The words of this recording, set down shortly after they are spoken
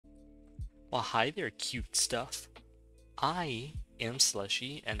Well, hi there, cute stuff. I am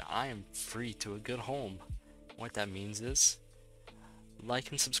Slushy, and I am free to a good home. What that means is,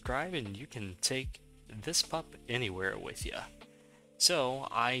 like and subscribe, and you can take this pup anywhere with you. So,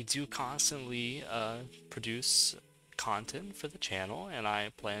 I do constantly produce content for the channel, and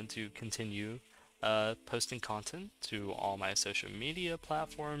I plan to continue posting content to all my social media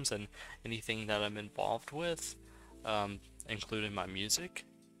platforms and anything that I'm involved with, including my music.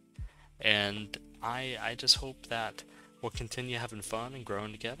 And I just hope that we'll continue having fun and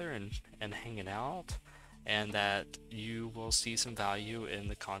growing together and hanging out, and that you will see some value in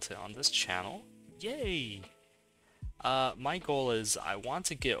the content on this channel. Yay! My goal is I want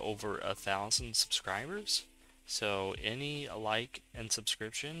to get over 1,000 subscribers, so any like and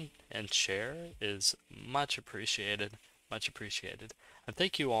subscription and share is much appreciated, much appreciated. And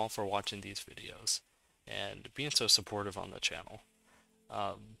thank you all for watching these videos and being so supportive on the channel.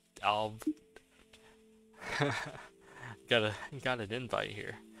 I'll got an invite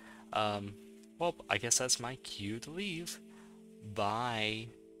here. Well, I guess that's my cue to leave. Bye,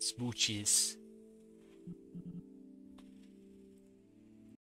 smooches.